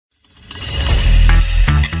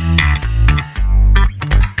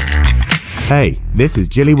Hey, this is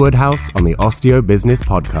Jilly Woodhouse on the Osteo Business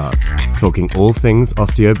Podcast, talking all things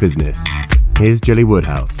osteo business. Here's Jilly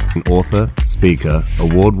Woodhouse, an author, speaker,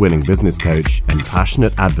 award-winning business coach, and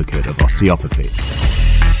passionate advocate of osteopathy.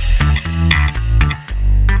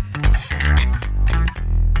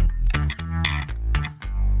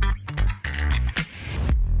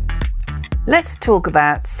 Let's talk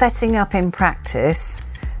about setting up in practice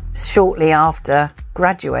shortly after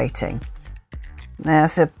graduating. Now,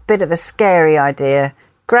 it's a bit of a scary idea.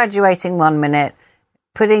 Graduating 1 minute,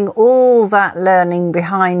 putting all that learning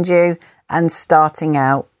behind you and starting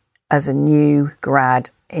out as a new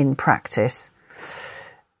grad in practice.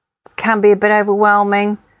 Can be a bit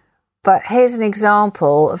overwhelming, but here's an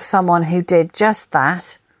example of someone who did just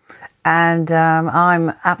that. And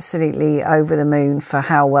I'm absolutely over the moon for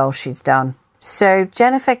how well she's done. So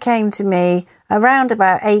Jennifer came to me around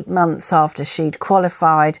about 8 months after she'd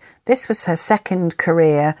qualified. This was her second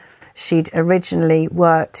career. She'd originally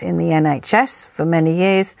worked in the NHS for many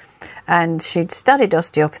years, and she'd studied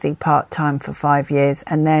osteopathy part-time for 5 years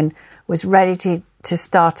and then was ready to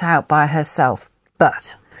start out by herself.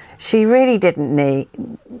 But she really didn't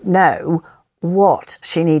know what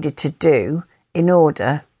she needed to do in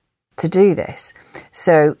order to do this.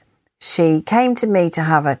 So she came to me to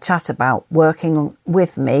have a chat about working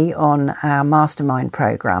with me on our mastermind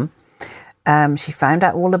program. She found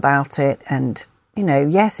out all about it, and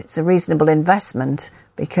yes, it's a reasonable investment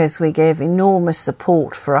because we give enormous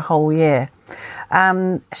support for a whole year.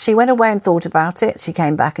 She went away and thought about it. She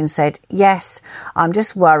came back and said, yes, I'm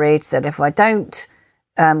just worried that if I don't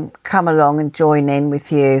come along and join in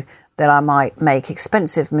with you, that I might make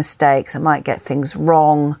expensive mistakes. I might get things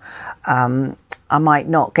wrong. I might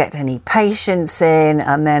not get any patients in,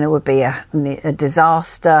 and then it would be a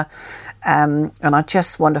disaster. And I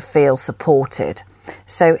just want to feel supported.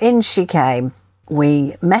 So in she came.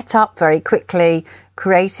 We met up very quickly,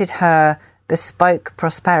 created her bespoke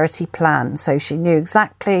prosperity plan. So she knew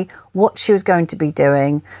exactly what she was going to be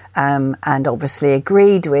doing, and obviously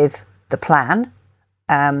agreed with the plan.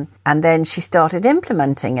 And then she started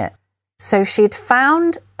implementing it. So she'd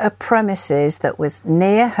found a premises that was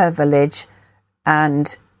near her village,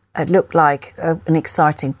 and it looked like an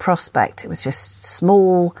exciting prospect. It was just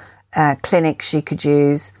small clinic she could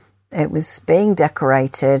use. It was being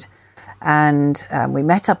decorated, and we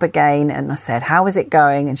met up again, and I said, how is it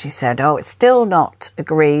going? And she said, oh, it's still not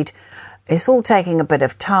agreed. It's all taking a bit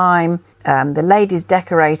of time. The lady's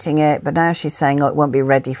decorating it, but now she's saying, oh, it won't be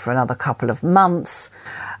ready for another couple of months.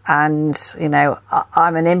 And,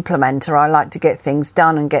 I'm an implementer. I like to get things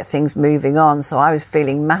done and get things moving on. So I was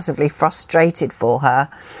feeling massively frustrated for her.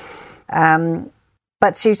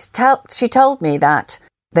 But she told me that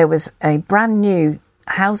there was a brand new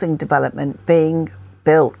housing development being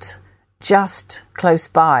built just close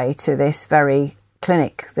by to this very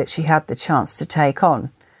clinic that she had the chance to take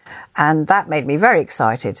on. And that made me very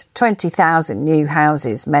excited. 20,000 new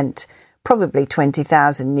houses meant probably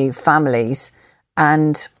 20,000 new families.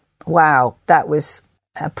 And wow, that was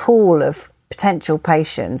a pool of potential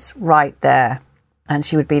patients right there. And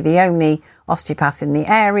she would be the only osteopath in the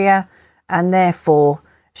area, and therefore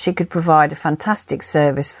she could provide a fantastic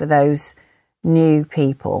service for those new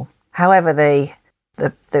people. However, the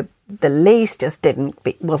lease just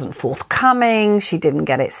wasn't forthcoming. She didn't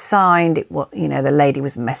get it signed. The lady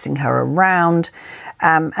was messing her around,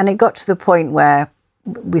 and it got to the point where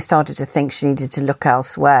we started to think she needed to look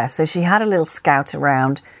elsewhere. So she had a little scout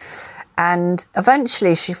around, and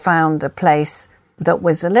eventually she found a place that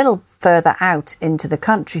was a little further out into the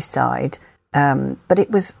countryside, but it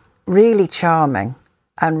was really charming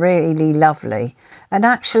and really lovely. And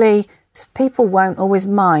actually, people won't always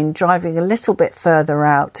mind driving a little bit further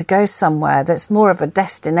out to go somewhere that's more of a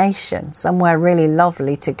destination, somewhere really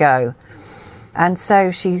lovely to go. And so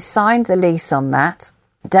she signed the lease on that,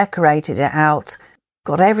 decorated it out,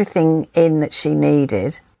 got everything in that she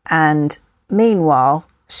needed, and meanwhile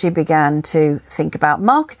she began to think about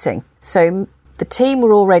marketing. So the team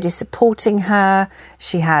were already supporting her.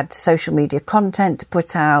 She had social media content to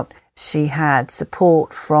put out. She had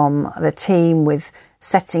support from the team with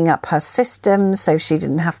setting up her systems so she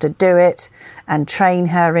didn't have to do it, and train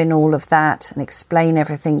her in all of that and explain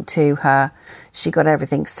everything to her. She got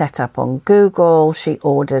everything set up on Google. She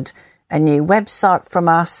ordered a new website from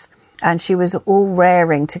us, and she was all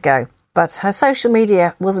raring to go. But her social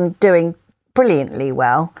media wasn't doing brilliantly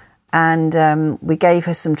well, and we gave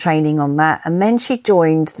her some training on that. And then she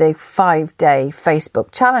joined the 5-day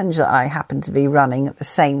Facebook challenge that I happened to be running at the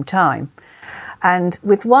same time. And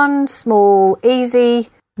with one small, easy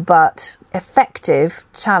but effective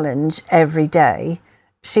challenge every day,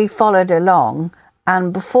 she followed along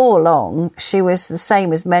And before long, she was the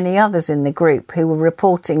same as many others in the group who were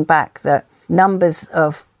reporting back that numbers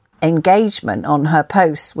of engagement on her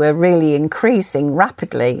posts were really increasing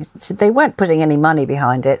rapidly. They weren't putting any money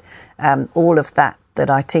behind it. All of that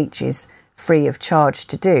I teach is free of charge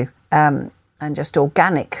to do, and just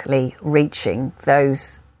organically reaching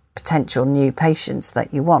those potential new patients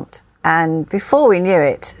that you want. And before we knew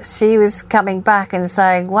it, she was coming back and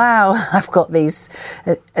saying, wow, I've got these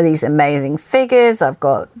amazing figures. I've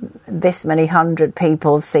got this many hundred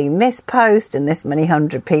people have seen this post and this many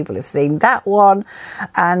hundred people have seen that one.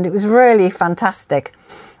 And it was really fantastic.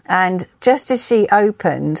 And just as she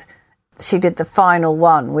opened, she did the final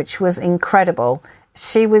one, which was incredible.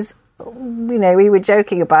 She was, we were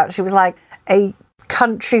joking about, she was like a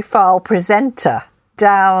country file presenter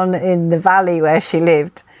down in the valley where she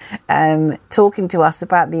lived, talking to us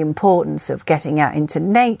about the importance of getting out into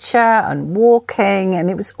nature and walking, and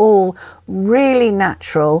it was all really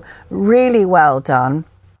natural, really well done.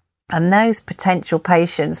 And those potential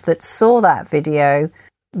patients that saw that video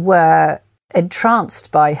were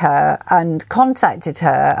entranced by her and contacted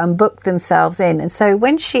her and booked themselves in. And so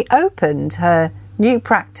when she opened her new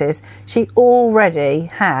practice, she already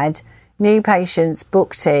had new patients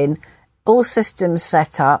booked in, all systems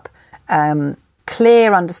set up,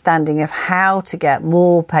 clear understanding of how to get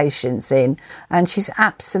more patients in, and she's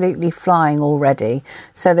absolutely flying already.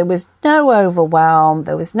 So there was no overwhelm,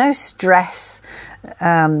 there was no stress,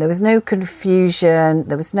 there was no confusion,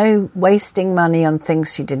 there was no wasting money on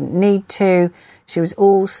things she didn't need to. She was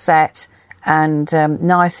all set and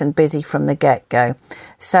nice and busy from the get-go.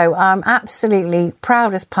 So I'm absolutely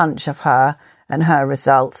proud as punch of her and her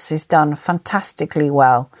results. She's done fantastically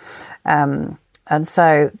well. And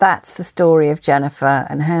so that's the story of Jennifer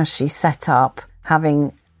and how she set up,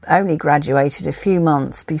 having only graduated a few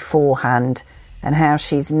months beforehand, and how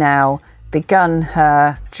she's now begun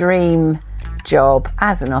her dream job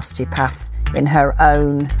as an osteopath in her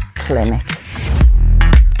own clinic.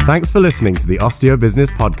 Thanks for listening to the Osteo Business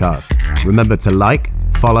Podcast. Remember to like,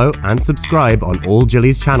 follow and subscribe on all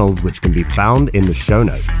Jilly's channels, which can be found in the show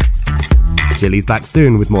notes. Jilly's back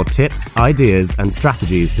soon with more tips, ideas and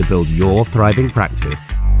strategies to build your thriving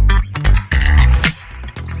practice.